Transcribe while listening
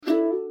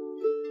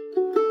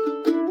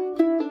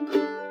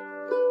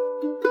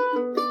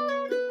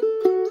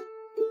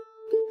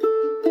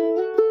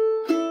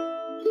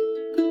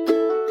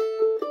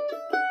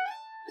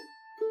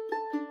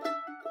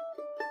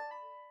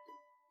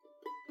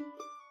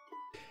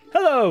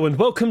Hello and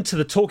welcome to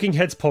the Talking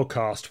Heads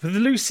podcast with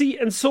Lucy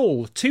and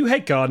Saul, two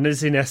head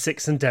gardeners in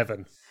Essex and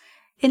Devon.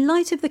 In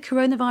light of the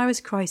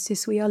coronavirus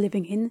crisis we are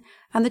living in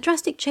and the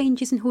drastic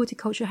changes in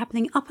horticulture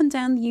happening up and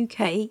down the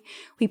UK,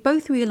 we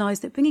both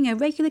realised that bringing a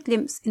regular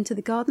glimpse into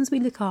the gardens we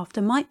look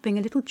after might bring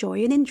a little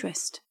joy and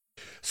interest.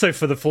 So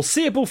for the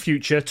foreseeable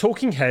future,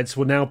 Talking Heads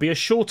will now be a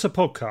shorter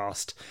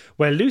podcast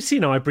where Lucy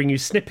and I bring you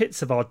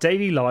snippets of our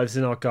daily lives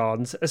in our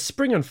gardens as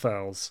spring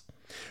unfurls.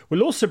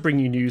 We'll also bring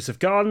you news of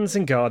gardens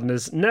and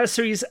gardeners,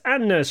 nurseries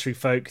and nursery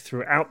folk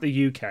throughout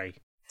the UK.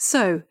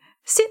 So,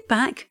 sit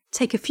back,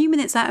 take a few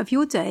minutes out of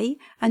your day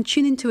and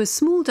tune into a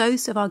small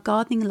dose of our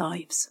gardening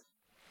lives.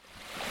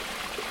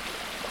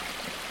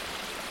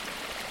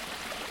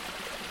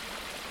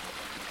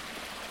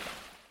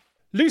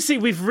 Lucy,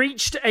 we've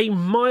reached a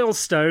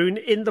milestone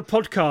in the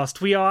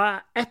podcast. We are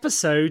at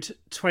episode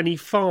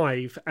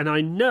 25, and I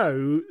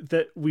know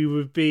that we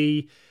would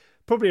be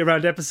probably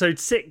around episode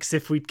 6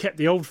 if we'd kept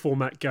the old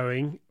format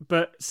going.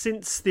 But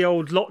since the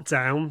old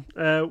lockdown,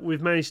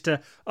 we've managed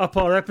to up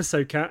our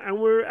episode count,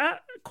 and we're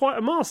at quite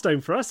a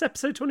milestone for us,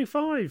 episode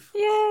 25.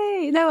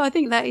 Yay! No, I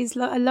think that is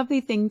a lovely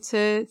thing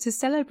to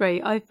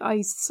celebrate.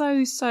 I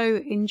so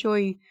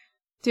enjoy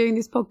doing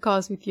this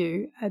podcast with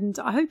you, and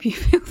I hope you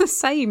feel the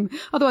same.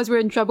 Otherwise we're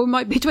in trouble.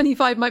 Might be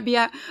 25, might be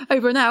out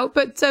over and out,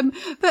 but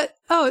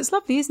oh, it's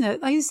lovely, isn't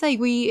it? Like you say,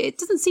 it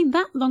doesn't seem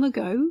that long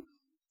ago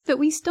that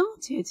we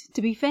started,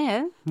 to be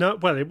fair. No,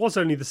 well, it was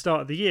only the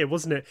start of the year,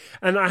 wasn't it?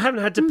 And I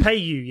haven't had to pay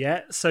you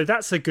yet, so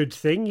that's a good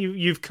thing.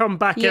 You've come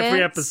back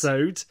every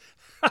episode.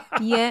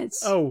 Yet.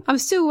 Oh, I'm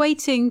still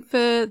waiting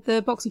for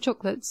the box of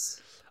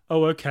chocolates.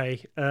 Oh,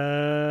 okay.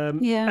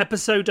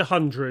 Episode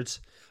 100.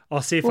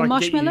 I'll see if I can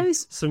get you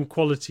some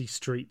quality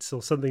streets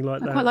or something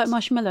like that. I quite like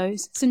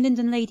marshmallows. Some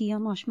Linden Lady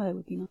on marshmallow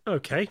would be nice.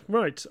 Okay,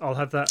 right. I'll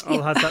have that.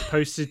 I'll have that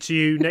posted to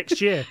you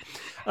next year.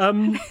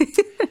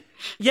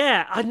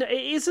 Yeah, and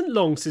it isn't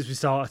long since we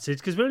started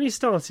because we only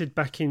started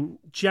back in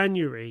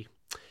January,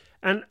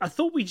 and I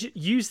thought we'd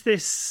use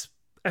this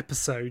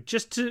episode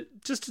just to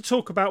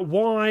talk about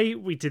why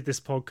we did this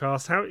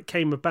podcast, how it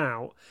came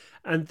about,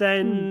 and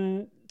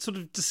then sort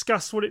of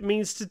discuss what it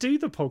means to do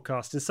the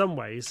podcast in some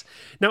ways.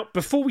 Now,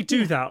 before we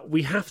do that,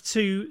 we have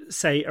to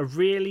say a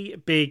really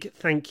big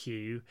thank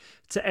you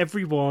to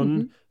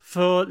everyone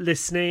for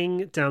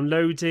listening,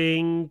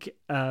 downloading,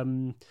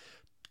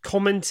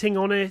 commenting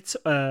on it,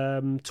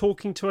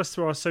 talking to us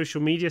through our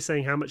social media,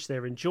 saying how much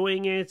they're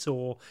enjoying it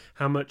or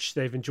how much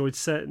they've enjoyed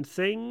certain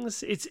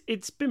things.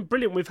 It's been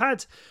brilliant.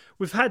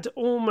 We've had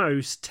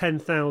almost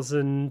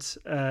 10,000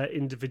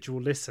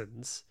 individual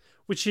listens,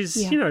 which is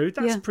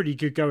that's pretty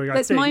good going. I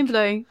think that's mind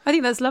blowing. I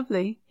think that's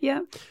lovely.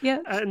 Yeah.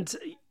 And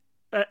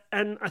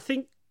I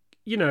think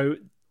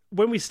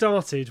when we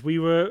started, we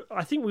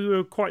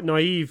were quite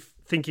naive,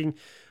 thinking,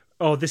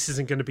 oh, this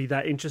isn't going to be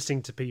that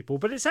interesting to people.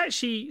 But it's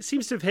actually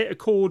seems to have hit a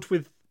chord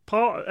with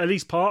at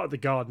least part of the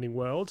gardening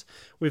world.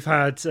 We've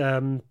had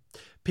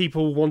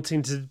people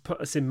wanting to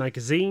put us in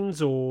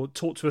magazines or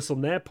talk to us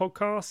on their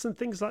podcasts and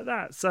things like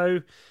that.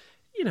 So,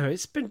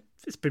 it's been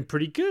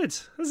pretty good,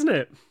 hasn't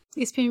it?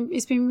 It's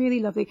been really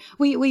lovely.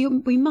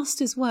 We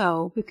must as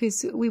well,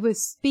 because we were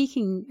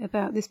speaking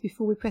about this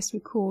before we pressed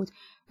record.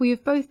 We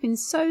have both been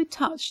so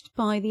touched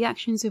by the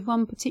actions of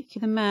one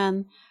particular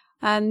man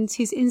and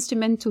his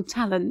instrumental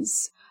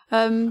talents.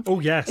 Oh,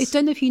 yes. I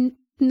don't know if you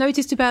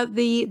noticed about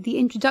the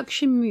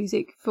introduction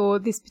music for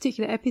this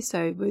particular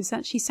episode was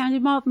actually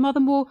sounded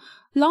rather more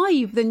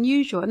live than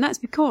usual. And that's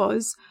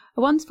because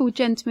a wonderful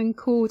gentleman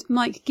called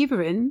Mike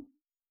Giverin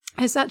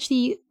has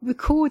actually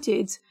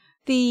recorded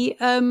the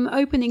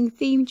opening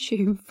theme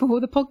tune for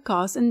the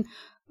podcast. And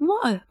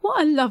what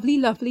a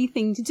lovely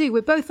thing to do.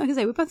 We're both, like I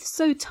say, we're both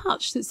so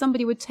touched that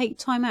somebody would take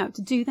time out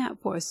to do that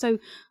for us. So,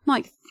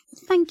 Mike,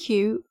 thank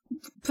you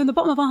from the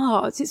bottom of our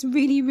hearts. It's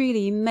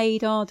really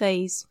made our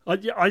days. Do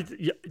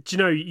you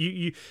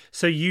know,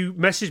 so you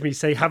messaged me,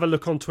 say, have a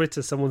look on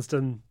Twitter, someone's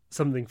done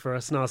something for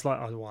us, and I was like,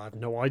 oh, well, I have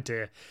no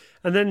idea.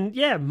 And then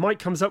Mike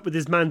comes up with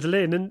his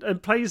mandolin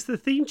and plays the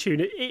theme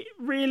tune. It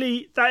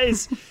really, that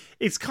is,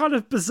 it's kind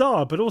of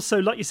bizarre, but also,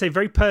 like you say,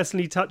 very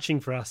personally touching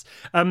for us.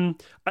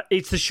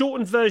 It's the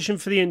shortened version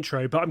for the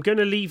intro, but I'm going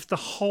to leave the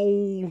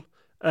whole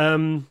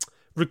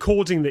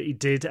recording that he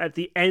did at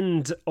the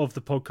end of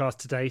the podcast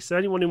today, so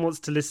anyone who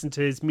wants to listen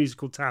to his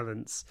musical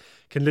talents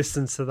can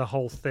listen to the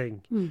whole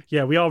thing.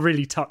 Yeah, we are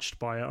really touched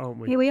by it, aren't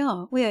we? Yeah,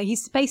 we are.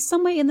 He's based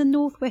somewhere in the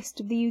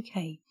northwest of the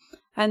UK,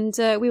 and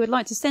we would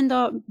like to send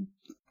our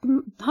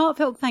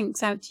heartfelt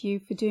thanks out to you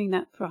for doing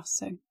that for us.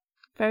 So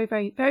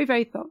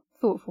very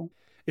thoughtful.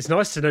 It's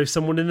nice to know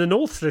someone in the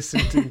north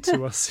listening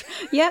to us.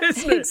 Yeah,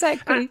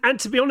 exactly. And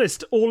to be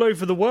honest, all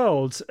over the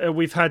world,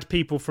 we've had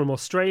people from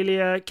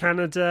Australia,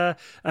 Canada,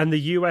 and the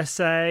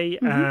USA,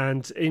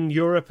 and in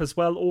Europe as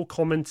well, all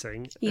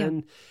commenting. Yeah.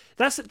 And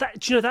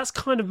that's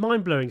kind of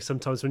mind blowing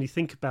sometimes when you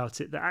think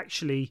about it. That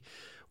actually,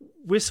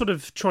 we're sort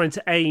of trying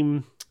to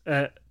aim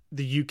at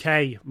the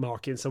UK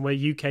market in some way,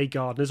 UK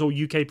gardeners or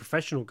UK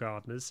professional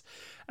gardeners,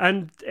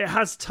 and it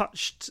has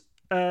touched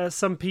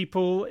some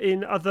people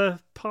in other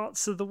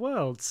parts of the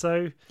world.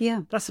 So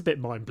Yeah. that's a bit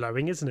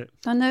mind-blowing, isn't it?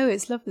 I know,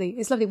 it's lovely.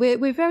 It's lovely.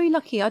 We're very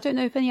lucky. I don't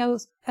know if anyone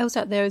else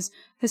out there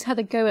has had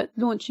a go at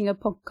launching a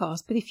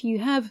podcast, but if you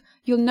have,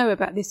 you'll know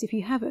about this if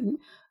you haven't.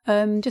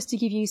 Just to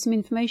give you some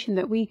information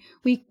that we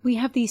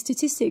have these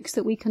statistics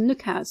that we can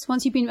look at. So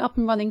once you've been up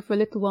and running for a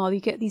little while, you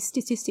get these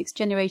statistics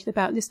generated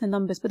about listener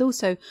numbers, but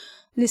also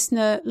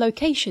listener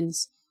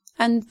locations.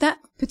 And that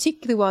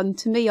particular one,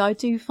 to me, I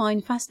do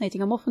find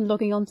fascinating. I'm often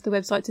logging onto the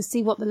website to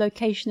see what the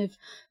location of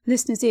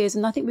listeners is.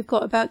 And I think we've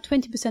got about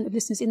 20% of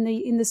listeners in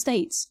the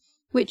States,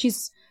 which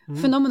is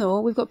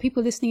phenomenal. We've got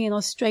people listening in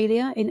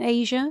Australia, in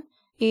Asia,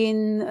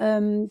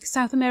 in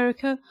South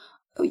America,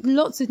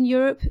 lots in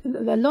Europe,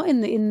 a lot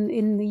in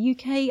the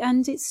UK.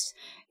 And it's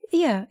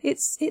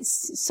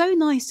so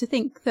nice to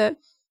think that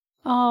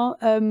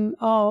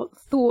our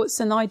thoughts,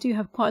 and I do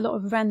have quite a lot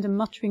of random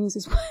mutterings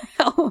as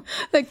well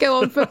that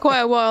go on for quite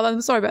a while. I'm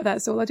sorry about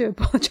that, Saul. I do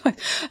apologise.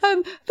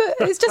 But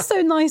it's just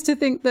so nice to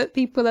think that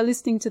people are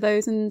listening to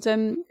those and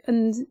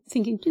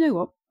thinking, you know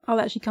what, I'll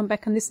actually come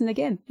back and listen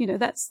again. You know,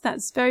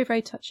 that's very,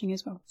 very touching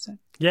as well. So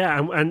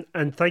yeah,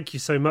 and thank you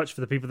so much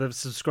for the people that have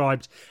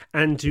subscribed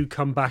and do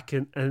come back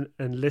and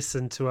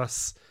listen to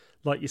us,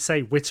 like you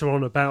say, witter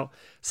on about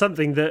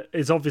something that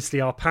is obviously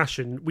our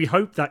passion. We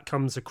hope that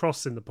comes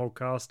across in the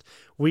podcast.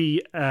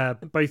 We,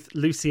 both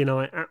Lucy and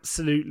I,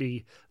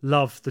 absolutely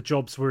love the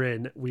jobs we're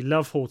in. We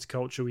love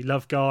horticulture, we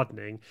love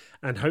gardening,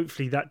 and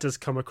hopefully that does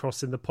come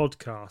across in the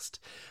podcast.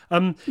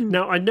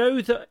 Now, I know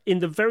that in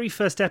the very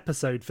first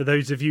episode, for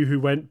those of you who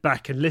went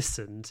back and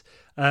listened,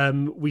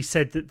 we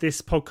said that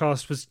this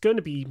podcast was going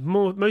to be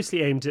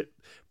mostly aimed at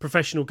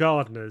professional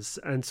gardeners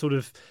and sort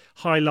of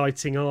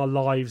highlighting our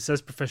lives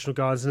as professional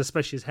gardeners and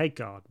especially as head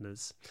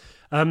gardeners.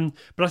 But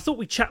I thought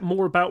we'd chat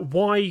more about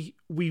why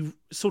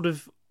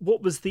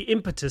what was the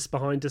impetus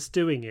behind us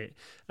doing it.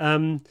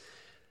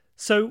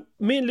 So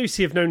me and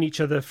Lucy have known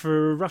each other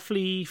for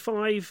roughly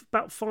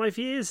about 5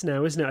 years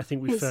now, isn't it? I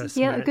think we first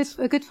met.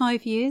 a good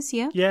 5 years.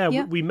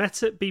 Yeah. We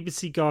met at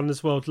BBC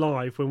Gardeners World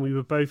Live when we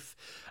were both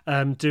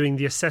doing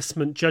the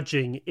assessment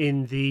judging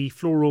in the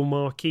floral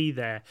marquee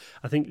there.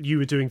 I think you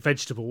were doing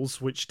vegetables,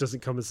 which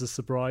doesn't come as a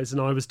surprise,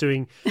 and I was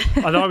doing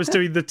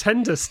the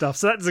tender stuff,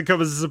 so that doesn't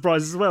come as a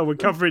surprise as well. We're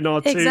covering our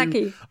two.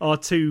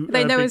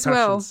 They know as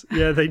passions. Well.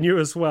 Yeah, they knew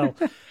as well,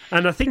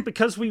 and I think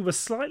because we were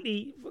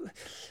slightly,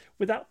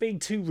 without being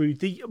too rude,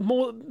 the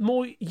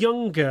more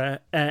younger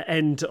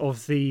end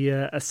of the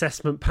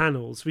assessment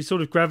panels, we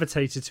sort of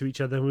gravitated to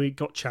each other and we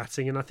got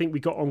chatting, and I think we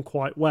got on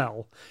quite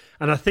well.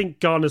 And I think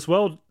Gardeners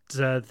World,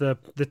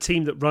 the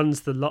team that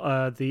runs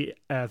the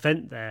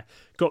event there,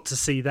 got to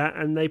see that,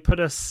 and they put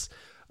us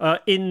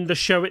in the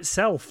show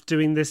itself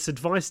doing this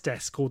advice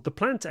desk called the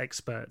Plant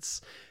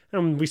Experts.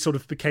 And we sort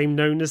of became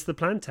known as the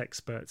Plant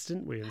Experts,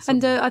 didn't we?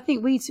 And I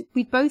think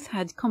we'd both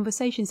had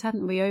conversations,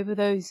 hadn't we, over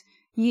those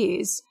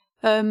years,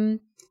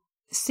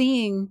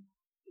 seeing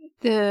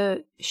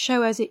the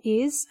show as it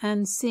is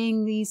and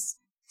seeing these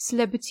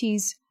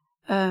celebrities.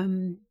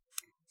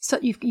 So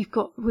you've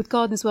got with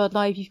Gardeners World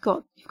Live, you've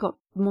got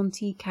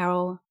Monty,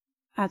 Carol,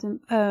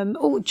 Adam,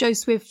 Joe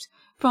Swift,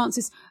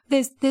 Francis.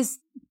 There's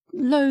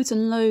loads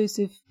and loads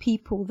of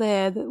people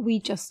there that we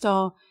just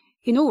are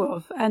in awe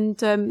of,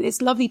 and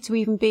it's lovely to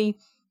even be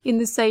in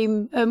the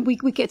same.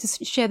 We get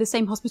to share the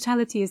same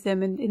hospitality as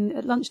them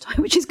at lunchtime,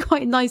 which is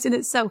quite nice in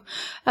itself.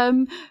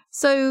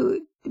 So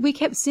we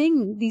kept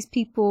seeing these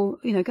people,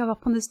 go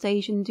up on the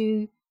stage and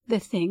do their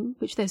thing,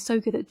 which they're so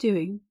good at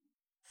doing,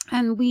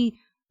 and we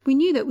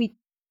knew that we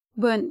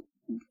weren't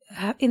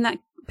in that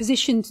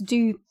position to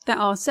do that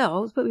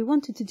ourselves, but we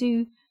wanted to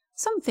do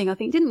something, I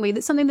think, didn't we?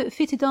 That's something that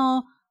fitted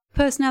our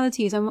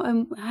personalities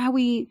and how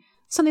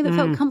something that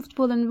felt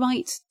comfortable and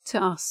right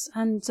to us.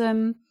 And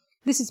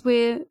this is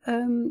where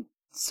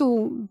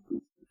Saul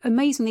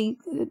amazingly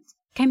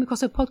came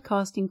across a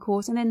podcasting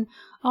course and then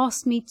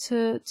asked me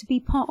to be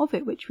part of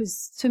it, which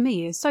was, to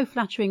me, is so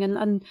flattering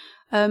and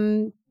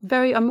I'm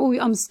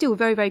still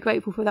very, very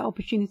grateful for that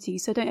opportunity.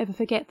 So don't ever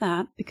forget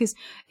that, because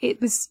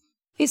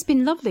it's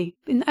been lovely,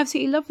 been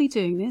absolutely lovely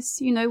doing this.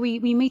 We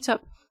meet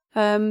up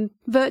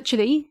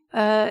virtually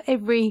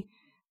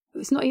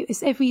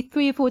it's every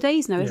 3 or 4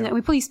 days now, isn't it? And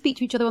we probably speak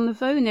to each other on the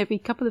phone every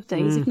couple of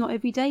days, if not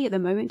every day at the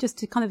moment, just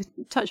to kind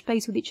of touch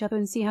base with each other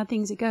and see how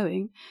things are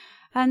going.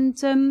 And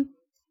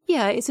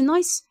it's a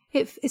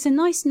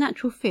nice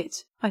natural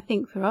fit, I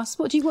think, for us.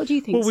 What do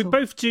you think? Well, we Saul?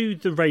 both do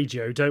the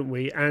radio, don't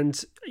we?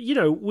 And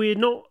we're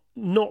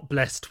not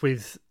blessed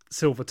with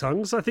silver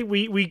tongues. I think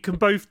we can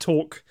both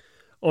talk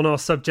on our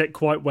subject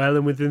quite well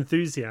and with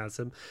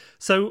enthusiasm.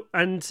 So,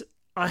 and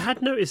I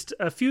had noticed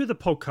a few of the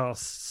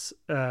podcasts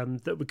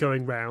that were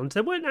going round.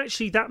 There weren't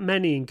actually that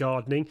many in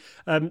gardening.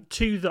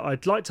 Two that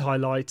I'd like to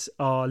highlight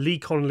are Lee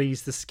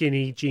Connolly's The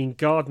Skinny Jean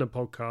Gardener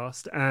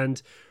podcast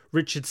and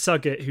Richard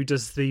Suggett, who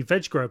does the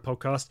Veg Grower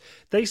podcast.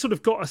 They sort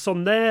of got us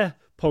on their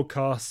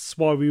podcasts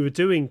while we were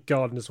doing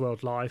Gardeners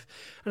World Live.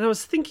 And I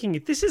was thinking,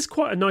 this is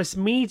quite a nice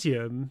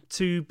medium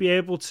to be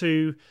able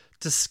to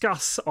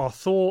discuss our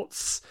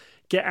thoughts,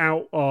 get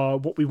out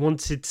what we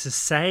wanted to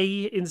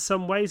say in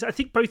some ways. I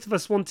think both of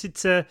us wanted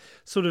to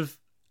sort of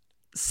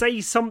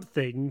say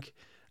something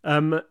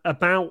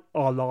about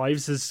our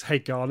lives as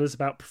head gardeners,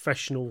 about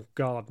professional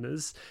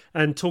gardeners,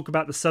 and talk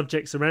about the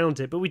subjects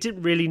around it. But we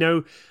didn't really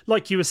know,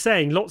 like you were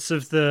saying, lots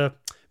of the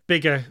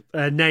bigger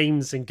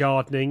names in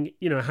gardening,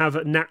 have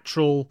a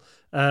natural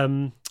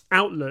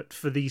outlet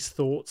for these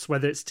thoughts,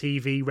 whether it's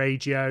TV,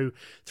 radio,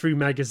 through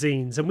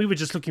magazines. And we were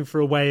just looking for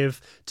a way of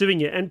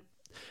doing it. And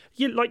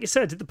like you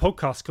said, did the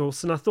podcast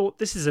course, and I thought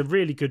this is a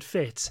really good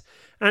fit.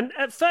 And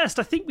at first,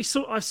 I think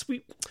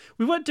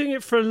we weren't doing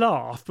it for a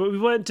laugh, but we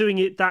weren't doing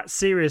it that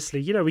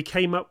seriously. We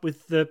came up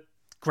with the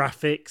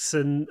graphics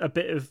and a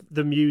bit of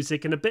the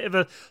music and a bit of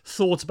a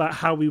thought about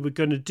how we were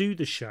going to do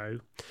the show.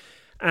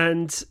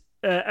 And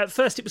at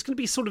first, it was going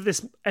to be sort of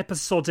this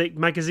episodic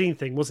magazine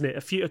thing, wasn't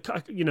it?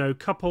 A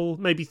couple,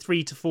 maybe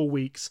 3 to 4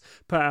 weeks,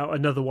 put out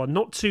another one,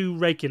 not too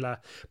regular.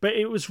 But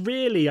it was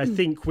really, I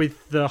think,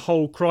 with the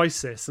whole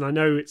crisis, and I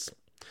know it's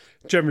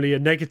generally a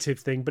negative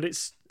thing, but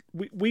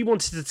we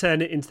wanted to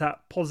turn it into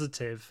that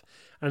positive.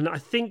 And I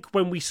think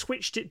when we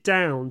switched it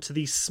down to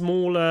these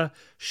smaller,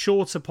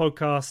 shorter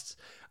podcasts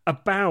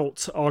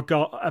about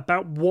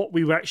what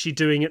we were actually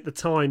doing at the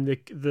time,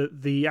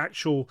 the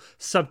actual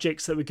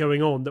subjects that were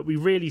going on, that we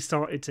really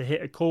started to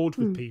hit a chord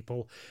with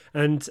people.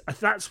 And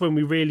that's when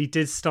we really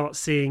did start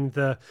seeing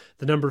the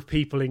number of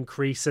people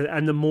increase,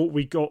 and the more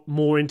we got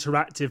more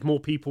interactive, more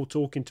people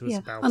talking to us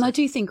about and it. I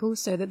do think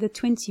also that the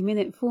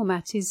 20-minute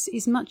format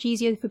is much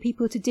easier for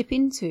people to dip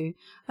into.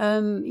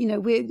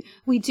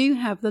 We do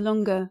have the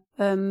longer,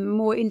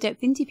 more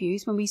in-depth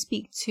interviews when we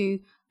speak to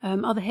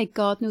other head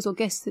gardeners or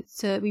guests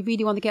that we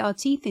really want to get our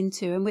teeth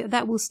into, and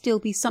that will still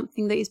be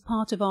something that is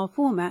part of our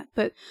format.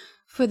 But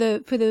for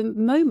the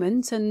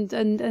moment, and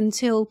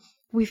until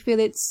we feel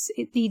it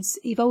needs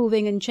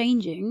evolving and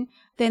changing,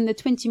 then the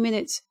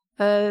 20-minute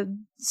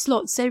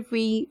slots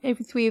every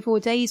 3 or 4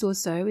 days or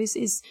so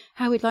is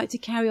how we'd like to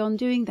carry on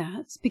doing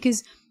that.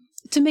 Because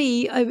to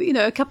me,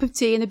 a cup of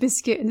tea and a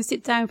biscuit and a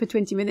sit down for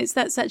 20 minutes,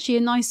 that's actually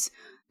a nice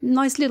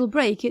little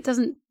break. It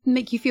doesn't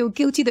make you feel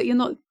guilty that you're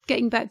not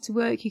getting back to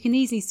work. You can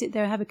easily sit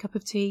there and have a cup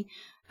of tea.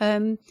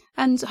 And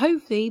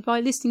hopefully by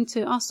listening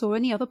to us or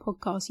any other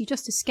podcast, you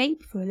just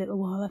escape for a little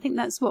while. I think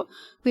that's what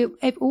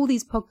all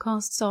these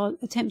podcasts are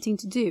attempting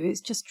to do,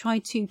 is just try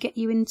to get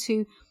you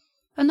into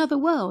another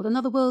world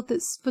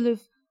that's full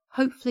of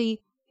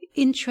hopefully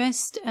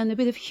interest and a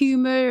bit of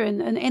humour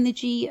and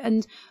energy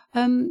and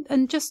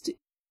just,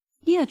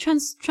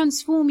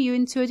 transform you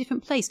into a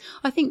different place.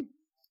 I think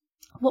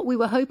what we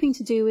were hoping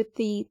to do with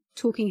the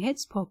Talking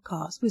Heads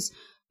podcast was,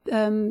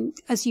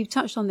 as you've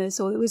touched on this,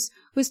 or it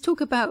was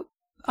talk about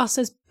us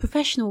as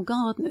professional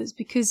gardeners,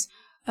 because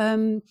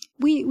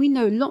we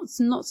know lots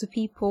and lots of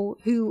people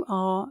who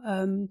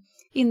are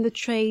in the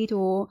trade,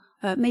 or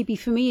maybe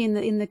for me in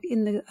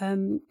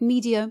the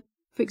media,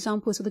 for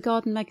example, so the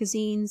garden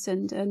magazines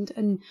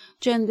and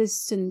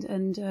journalists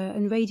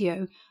and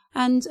radio,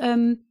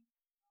 and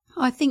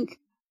I think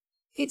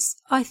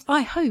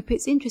I hope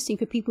it's interesting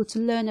for people to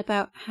learn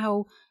about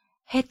how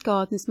head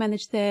gardeners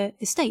manage their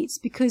estates,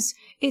 because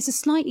it's a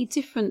slightly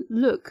different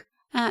look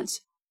at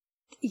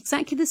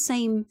exactly the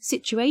same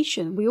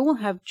situation. We all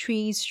have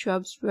trees,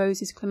 shrubs,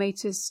 roses,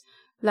 clematis,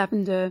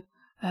 lavender,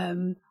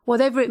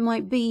 whatever it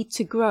might be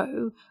to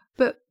grow.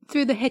 But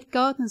through the head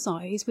gardener's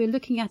eyes, we're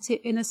looking at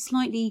it in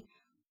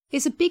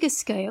it's a bigger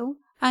scale,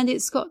 and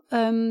it's got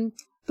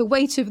the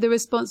weight of the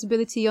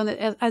responsibility on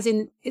it, as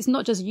in it's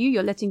not just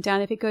you're letting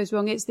down if it goes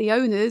wrong, it's the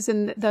owners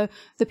and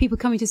the people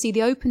coming to see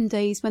the open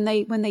days when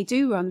they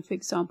do run, for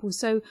example.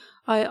 So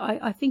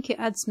I think it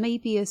adds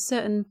maybe a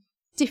certain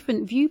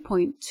different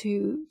viewpoint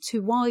to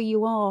why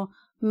you are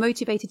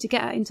motivated to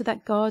get out into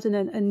that garden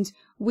and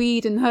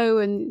weed and hoe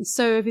and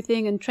sow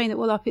everything and train it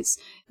all up. It's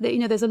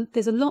that,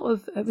 there's a lot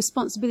of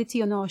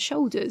responsibility on our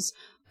shoulders.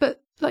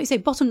 But like you say,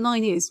 bottom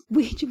line is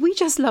we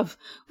just love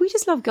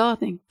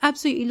gardening.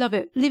 Absolutely love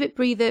it. Live it,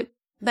 breathe it.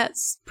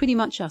 That's pretty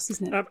much us,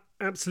 isn't it?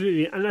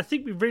 Absolutely. And I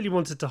think we really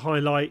wanted to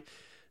highlight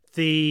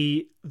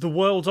the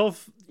world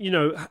of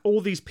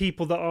all these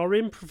people that are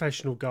in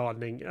professional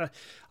gardening.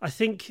 I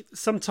think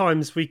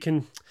sometimes we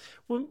can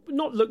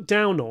not look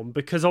down on,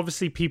 because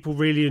obviously people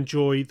really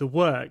enjoy the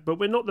work, but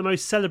we're not the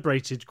most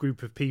celebrated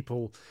group of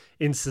people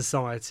in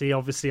society.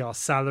 Obviously our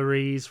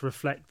salaries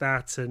reflect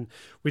that, and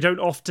we don't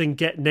often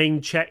get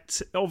name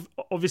checked.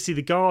 Obviously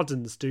the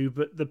gardens do,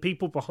 but the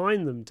people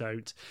behind them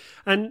don't.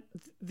 And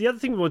the other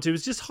thing we want to do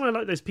is just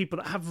highlight those people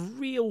that have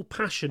real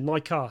passion,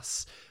 like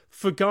us,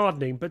 for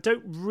gardening, but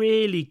don't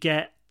really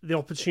get the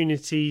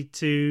opportunity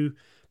to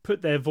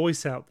put their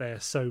voice out there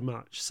so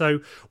much.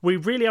 So we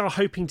really are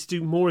hoping to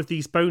do more of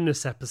these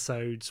bonus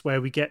episodes where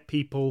we get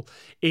people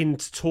in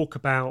to talk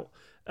about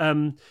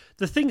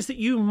the things that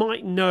you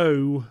might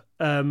know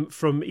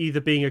from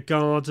either being a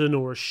garden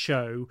or a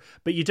show,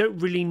 but you don't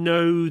really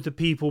know the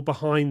people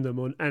behind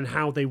them and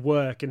how they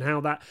work and how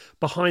that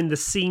behind the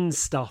scenes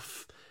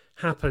stuff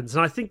happens.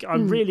 And I think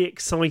I'm really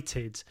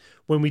excited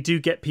when we do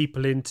get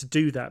people in to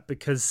do that,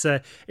 because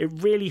it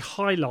really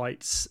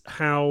highlights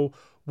how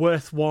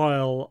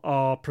worthwhile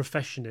our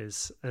profession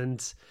is.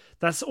 And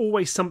that's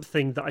always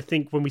something that I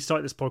think when we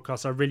started this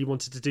podcast, I really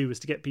wanted to do, was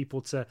to get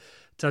people to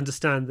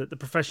understand that the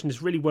profession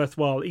is really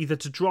worthwhile, either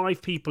to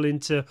drive people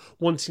into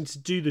wanting to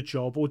do the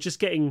job, or just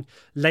getting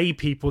lay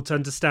people to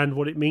understand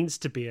what it means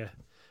to be a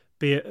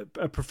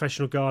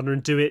professional gardener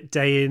and do it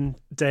day in,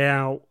 day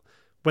out,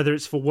 whether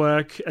it's for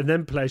work and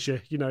then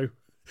pleasure,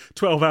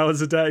 12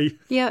 hours a day.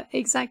 Yeah,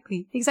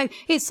 exactly.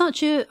 It's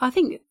such I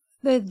think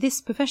this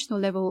professional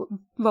level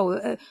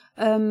role,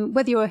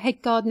 whether you're a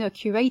head gardener, a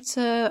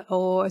curator,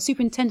 or a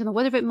superintendent, or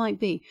whatever it might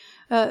be,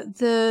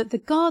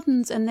 the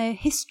gardens and their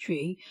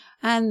history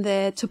and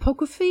their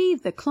topography,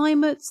 the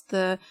climates,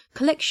 the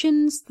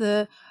collections,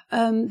 the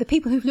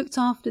people who've looked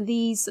after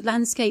these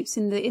landscapes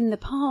in the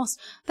past,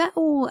 that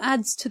all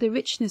adds to the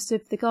richness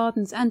of the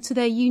gardens and to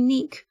their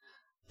unique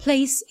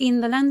place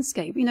in the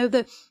landscape. We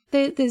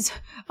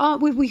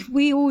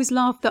always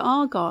laugh that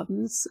our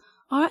gardens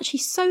are actually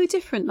so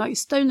different. Like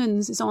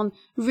Stonelands is on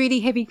really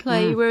heavy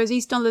clay, whereas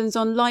East London's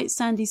on light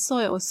sandy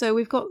soil. So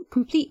we've got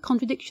complete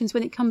contradictions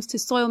when it comes to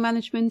soil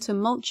management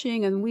and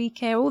mulching and weed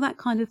care, all that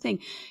kind of thing.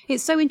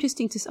 It's so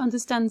interesting to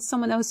understand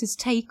someone else's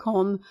take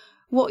on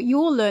what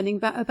you're learning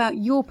about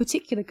your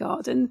particular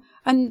garden.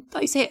 And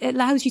like I say, it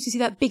allows you to see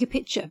that bigger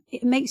picture.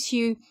 It makes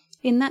you,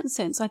 in that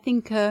sense, I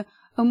think, a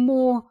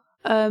more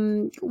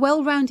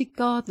well-rounded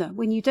gardener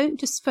when you don't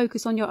just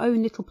focus on your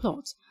own little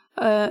plot.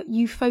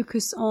 You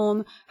focus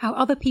on how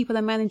other people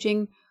are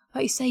managing,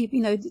 like you say,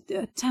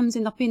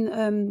 Tamsin up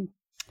in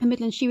the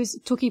Midlands, she was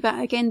talking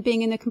about, again,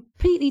 being in a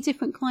completely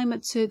different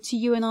climate to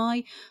you and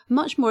I,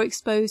 much more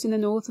exposed in the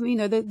north.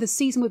 The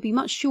season would be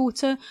much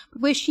shorter, but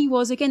where she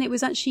was, again, it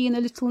was actually in a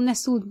little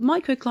nestled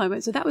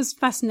microclimate. So that was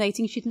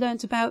fascinating. She'd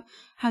learnt about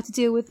how to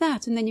deal with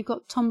that. And then you've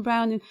got Tom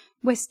Brown in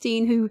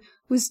Westdean, who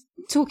was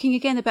talking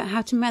again about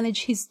how to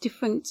manage his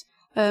different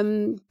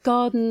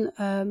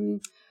garden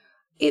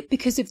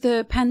because of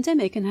the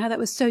pandemic and how that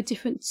was so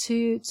different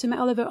to Matt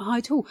Oliver at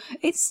Hyde Hall.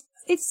 It's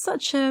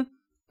such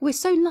we're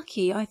so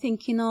lucky, I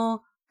think, in our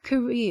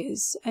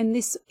careers and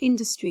this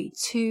industry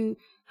to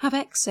have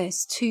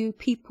access to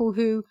people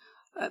who,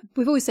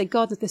 we've always said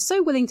gardeners, they're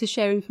so willing to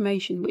share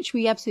information, which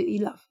we absolutely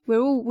love. We're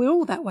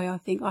all that way, I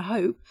think, I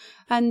hope.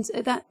 And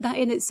that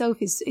in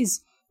itself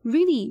is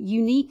really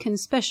unique and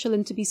special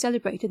and to be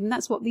celebrated. And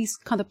that's what these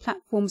kind of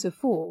platforms are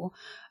for.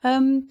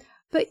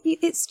 But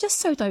it's just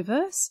so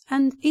diverse.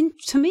 And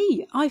to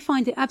me, I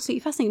find it absolutely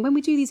fascinating. When we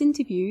do these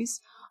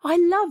interviews,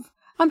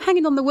 I'm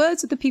hanging on the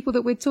words of the people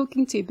that we're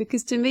talking to,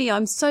 because to me,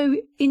 I'm so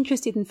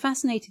interested and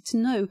fascinated to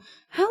know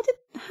how did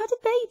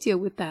they deal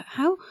with that?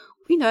 How,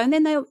 and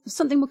then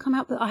something will come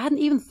out that I hadn't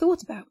even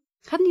thought about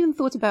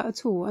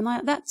at all.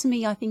 And that to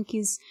me, I think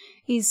is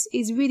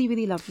really,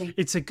 really lovely.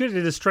 It's a good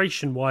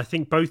illustration why I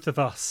think both of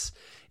us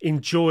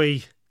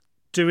enjoy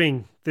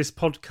doing this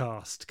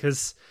podcast,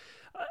 because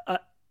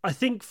I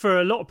think for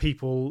a lot of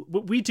people,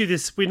 we do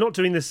this, we're not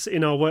doing this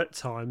in our work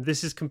time.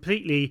 This is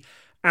completely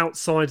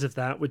outside of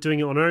that. We're doing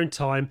it on our own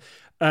time.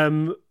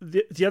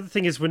 The other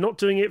thing is we're not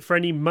doing it for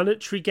any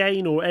monetary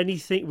gain or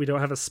anything. We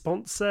don't have a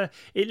sponsor.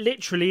 It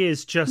literally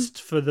is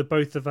just for the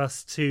both of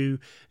us to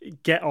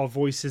get our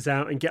voices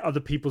out and get other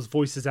people's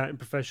voices out in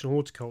professional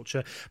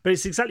horticulture. But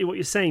it's exactly what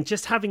you're saying.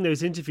 Just having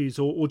those interviews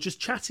or just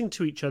chatting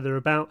to each other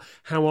about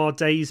how our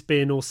day's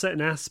been or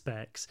certain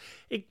aspects,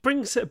 it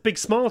brings a big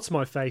smile to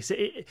my face.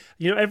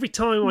 Every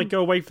time I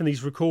go away from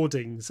these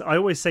recordings, I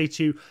always say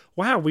to you,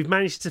 wow, we've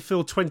managed to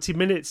fill 20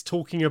 minutes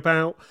talking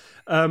about,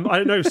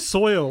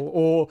 soil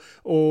or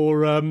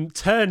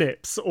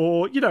turnips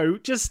or,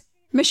 just...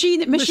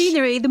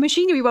 Machinery, the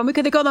machinery one, we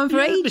could have gone on for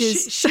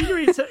ages.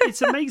 Machinery,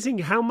 it's amazing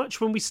how much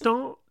when we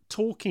start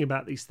talking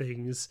about these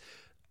things,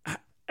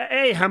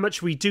 A, how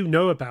much we do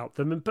know about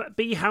them, but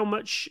B, how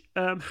much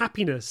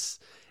happiness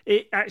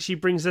it actually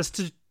brings us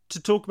to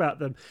talk about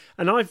them.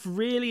 And I've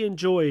really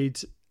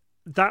enjoyed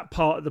that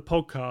part of the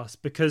podcast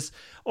because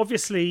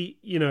obviously,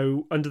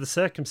 under the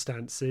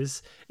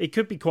circumstances, it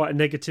could be quite a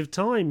negative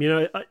time.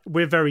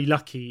 We're very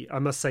lucky, I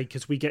must say,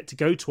 because we get to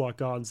go to our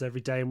gardens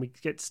every day and we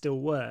get to still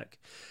work.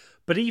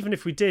 But even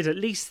if we did, at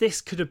least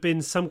this could have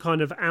been some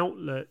kind of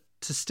outlet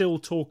to still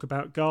talk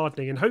about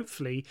gardening. And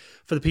hopefully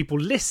for the people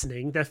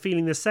listening, they're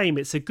feeling the same.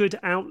 It's a good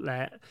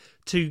outlet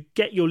to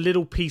get your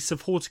little piece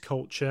of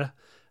horticulture,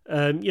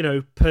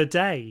 per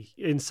day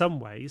in some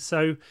ways.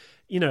 So,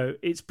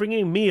 it's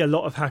bringing me a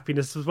lot of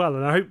happiness as well.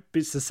 And I hope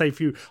it's the same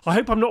for you. I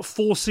hope I'm not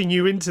forcing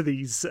you into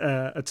these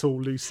at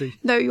all, Lucy.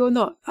 No, you're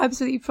not. I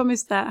absolutely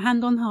promise that.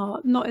 Hand on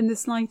heart, not in the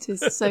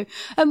slightest. So,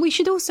 we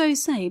should also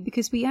say,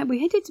 because we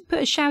did put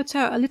a shout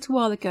out a little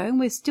while ago, and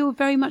we're still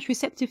very much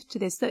receptive to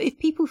this, that if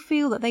people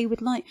feel that they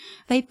would like,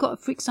 they've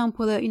got, for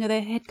example,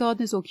 their head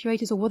gardeners or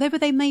curators or whatever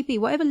they may be,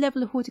 whatever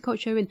level of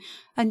horticulture in,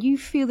 and you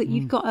feel that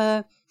you've got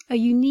a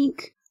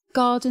unique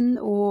garden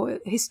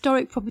or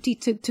historic property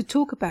to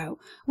talk about,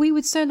 we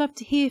would so love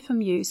to hear from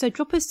you. So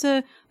drop us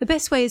the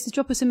best way is to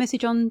drop us a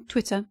message on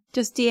Twitter.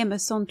 Just DM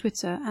us on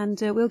Twitter,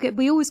 and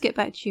we always get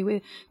back to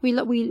you. We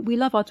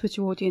love our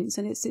Twitter audience,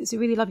 and it's a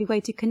really lovely way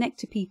to connect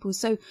to people.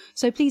 So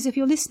please, if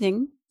you're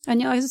listening,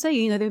 And as I say,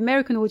 you know, the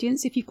American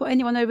audience, if you've got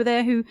anyone over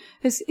there who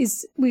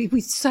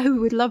we so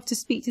would love to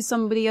speak to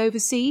somebody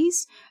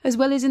overseas as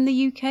well as in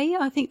the UK,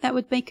 I think that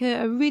would make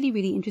a really,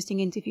 really interesting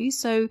interview.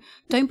 So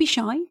don't be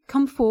shy,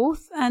 come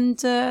forth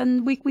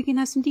and we can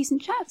have some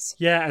decent chats.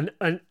 Yeah,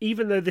 and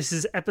even though this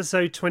is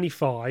episode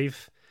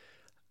 25,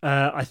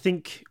 I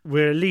think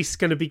we're at least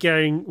going to be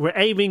we're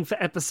aiming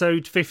for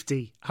episode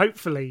 50,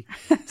 hopefully.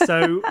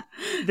 So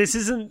this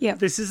isn't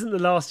the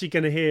last you're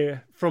going to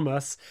hear from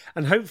us.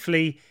 And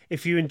hopefully,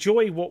 if you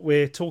enjoy what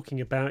we're talking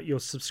about, you'll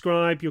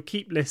subscribe, you'll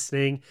keep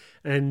listening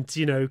and,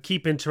 you know,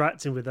 keep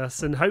interacting with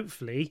us. And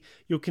hopefully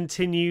you'll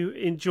continue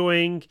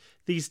enjoying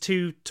these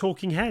two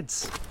talking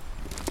heads.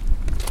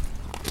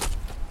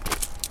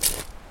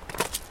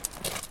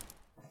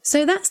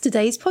 So that's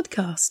today's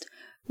podcast.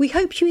 We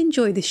hope you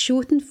enjoy this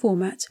shortened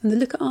format and the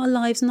look at our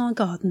lives and our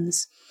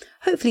gardens.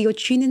 Hopefully you'll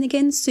tune in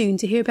again soon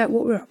to hear about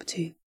what we're up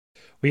to.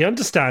 We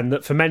understand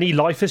that for many,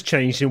 life has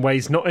changed in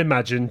ways not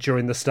imagined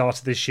during the start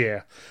of this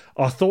year.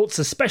 Our thoughts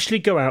especially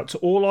go out to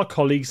all our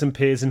colleagues and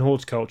peers in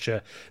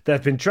horticulture that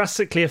have been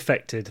drastically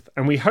affected,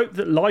 and we hope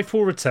that life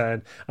will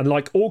return and,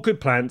 like all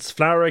good plants,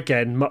 flower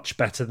again much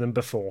better than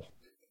before.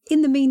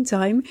 In the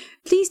meantime,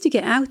 please do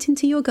get out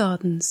into your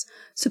gardens,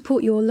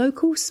 support your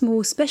local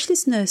small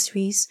specialist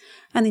nurseries,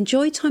 and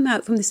enjoy time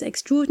out from this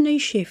extraordinary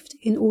shift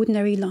in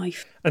ordinary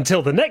life.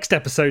 Until the next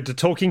episode of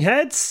Talking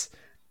Heads,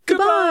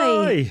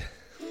 goodbye!